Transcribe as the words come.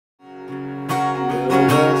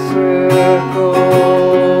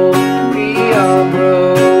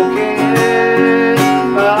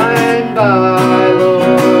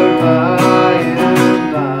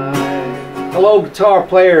guitar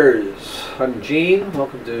players, I'm Gene.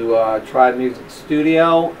 Welcome to Try Music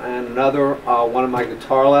Studio and another one of my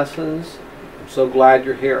guitar lessons. I'm so glad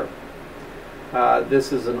you're here.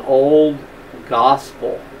 This is an old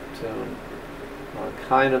gospel tune,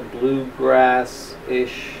 kind of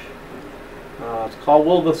bluegrass-ish. It's called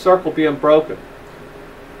Will the Circle Be Unbroken?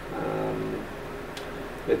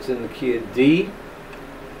 It's in the key of D,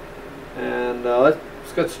 and let's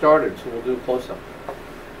get started. So we'll do a close-up.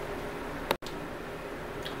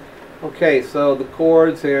 Okay, so the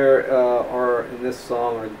chords here are in this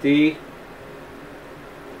song are D,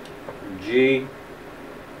 G,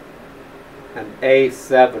 and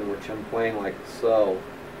A7, which I'm playing like so.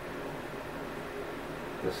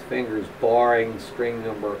 This finger's barring string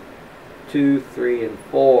number 2, 3, and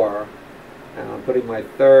 4, and I'm putting my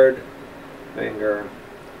third finger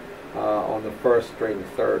on the first string,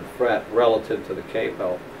 third fret, relative to the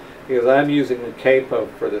capo, because I'm using the capo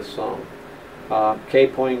for this song.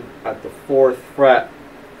 Capoing at the 4th fret,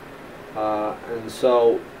 and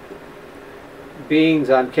so being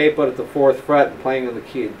I'm capoed at the 4th fret and playing in the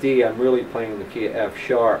key of D, I'm really playing in the key of F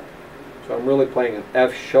sharp. So I'm really playing an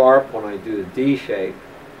F sharp when I do the D shape,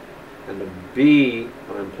 and the B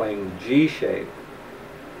when I'm playing the G shape,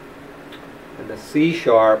 and the C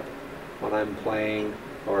sharp when I'm playing,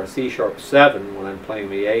 or a C sharp 7 when I'm playing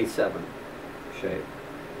the A7 shape.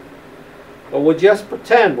 But we'll just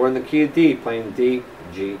pretend we're in the key of D, playing D,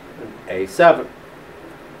 G, and A7. You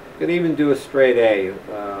could even do a straight A.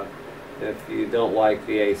 If you don't like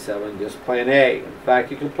the A7, just play an A. In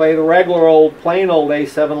fact, you can play the regular old, plain old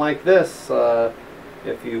A7 like this,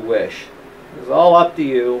 if you wish. It's all up to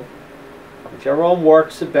you. Whichever one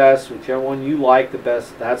works the best, whichever one you like the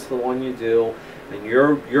best, that's the one you do, and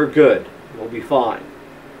you're good. You'll be fine.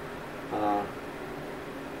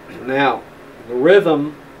 Now, the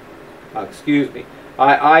rhythm. Excuse me.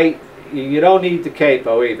 You don't need the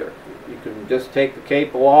capo either. You can just take the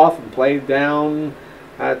capo off and play down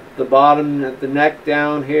at the bottom, at the neck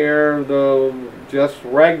down here, just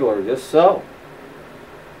regular, just so.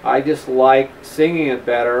 I just like singing it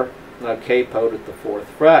better capoed at the 4th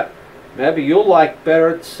fret. Maybe you'll like better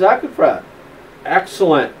at the 2nd fret.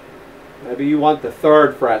 Excellent. Maybe you want the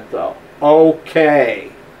 3rd fret though.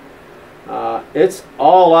 Okay. It's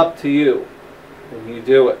all up to you when you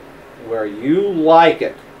do it, where you like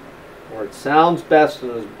it, where it sounds best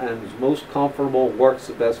and is most comfortable, works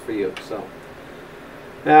the best for you. So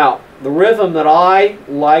now the rhythm that I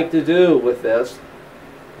like to do with this,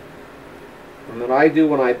 and that I do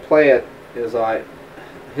when I play it, is I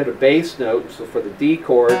hit a bass note. So for the D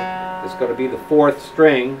chord, it's going to be the 4th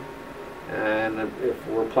string, and if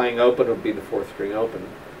we're playing open, it'll be the 4th string open.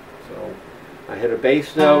 So I hit a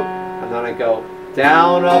bass note, and then I go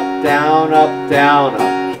down, up, down, up, down,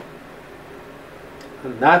 up.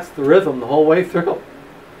 And that's the rhythm the whole way through.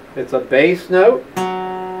 It's a bass note,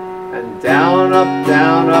 and down, up,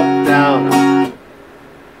 down, up, down, up.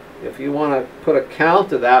 If you want to put a count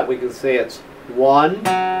to that, we can say it's 1, 2,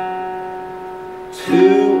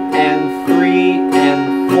 and 3,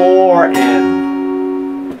 and 4,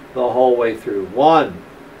 and the whole way through. 1,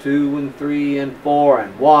 2, and 3, and 4,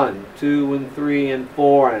 and 1, 2, and 3, and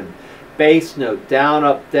 4, and bass note, down,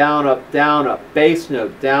 up, down, up, down, up. Bass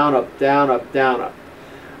note, down, up, down, up, down, up.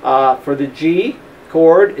 For the G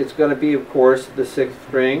chord, it's going to be, of course, the 6th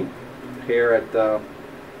string here at the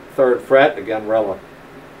 3rd fret, again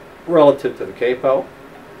relative to the capo.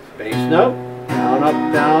 Bass note, down, up,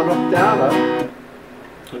 down, up, down, up.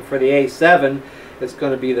 And for the A7, it's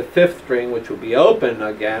going to be the 5th string, which will be open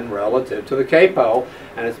again relative to the capo,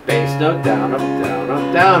 and it's bass note, down, up, down,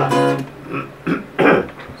 up, down, up.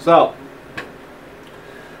 So,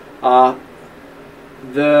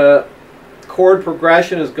 the chord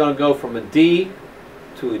progression is going to go from a D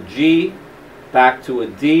to a G, back to a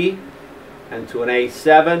D, and to an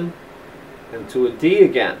A7, and to a D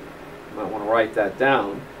again. You might want to write that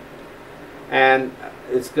down. And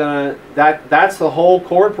it's gonna that's the whole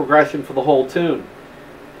chord progression for the whole tune,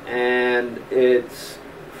 and it's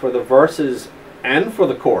for the verses and for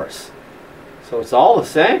the chorus. So it's all the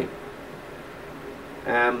same.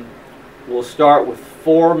 And we'll start with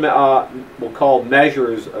 4 we'll call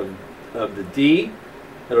measures of the D.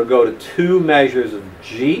 It'll go to 2 measures of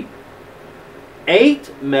G,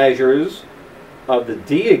 8 measures of the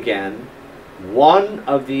D again, 1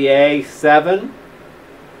 of the A7,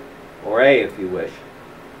 or A if you wish,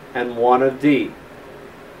 and 1 of D.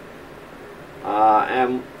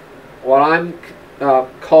 And what I'm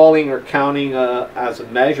calling or counting as a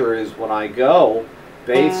measure is when I go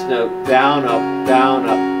bass note, down, up, down,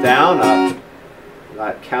 up, down, up,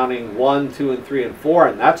 counting 1, 2, and 3, and 4,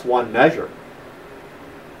 and that's one measure.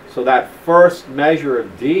 So that first measure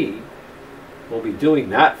of D, we'll be doing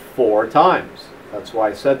that 4 times. That's why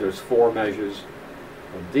I said there's 4 measures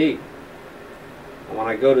of D. And when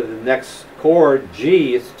I go to the next chord,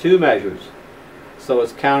 G, it's 2 measures. So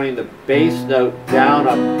it's counting the bass note down,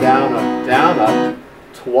 up, down, up, down, up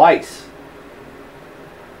twice.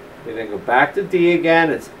 You then go back to D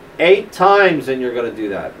again. It's 8 times, and you're going to do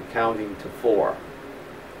that, counting to 4.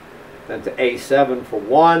 Then to A7 for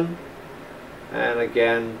 1, and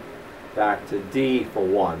again back to D for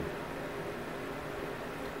 1.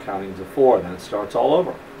 Counting to 4, then it starts all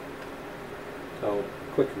over. So a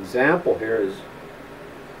quick example here is,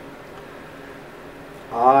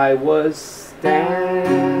 I was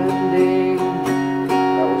standing,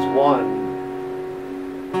 that was 1,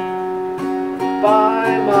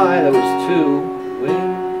 by my, that was 2,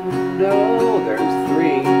 window, there's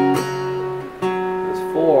 3,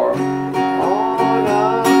 there's 4, on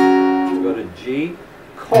up, go to G,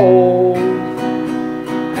 cold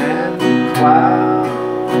and cloudy,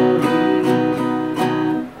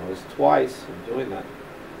 that was twice, I'm doing that.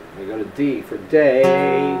 I go to D for day,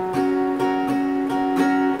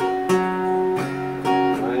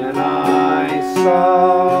 when I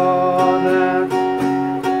saw that,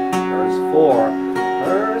 there's 4,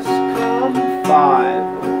 first come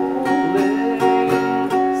 5, rolling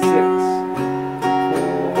 6,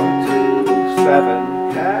 4, 2,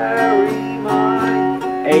 7, carry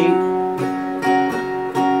my 8,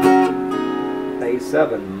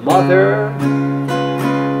 A7, mother,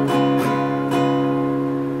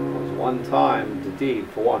 that was 1 time to D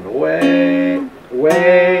for 1, away,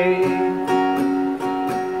 away,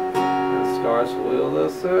 and stars wheel the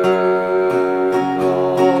circle,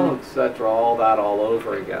 etc., all that all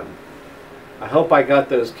over again. I hope I got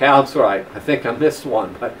those counts right. I think I missed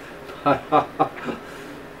one, but I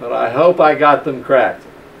hope I got them correct.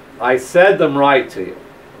 I said them right to you.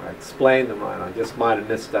 I explained them right. I just might have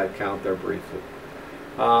missed that count there briefly.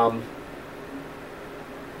 All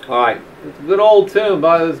right, it's a good old tune,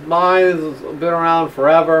 but mine has been around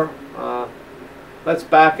forever. Let's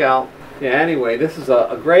back out. Yeah, anyway, this is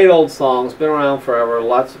a great old song. It's been around forever.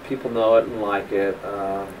 Lots of people know it and like it.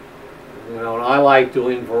 You know, and I like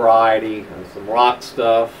doing variety, some rock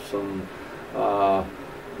stuff, some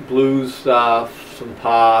blues stuff, some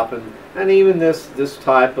pop, and even this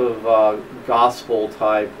type of gospel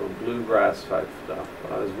type or bluegrass type stuff,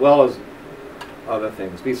 as well as other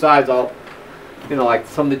things. Besides, you know, like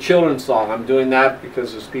some of the children's songs. I'm doing that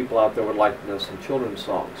because there's people out there who would like to know some children's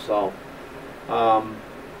songs. So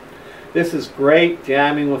this is great,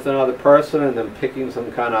 jamming with another person and then picking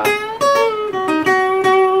some kind of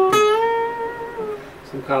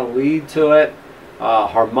lead to it.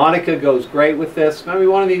 Harmonica goes great with this. Maybe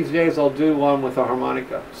one of these days I'll do one with a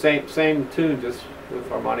harmonica. Same tune, just with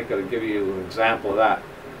harmonica, to give you an example of that.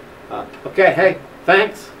 Okay, hey,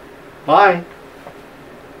 thanks. Bye.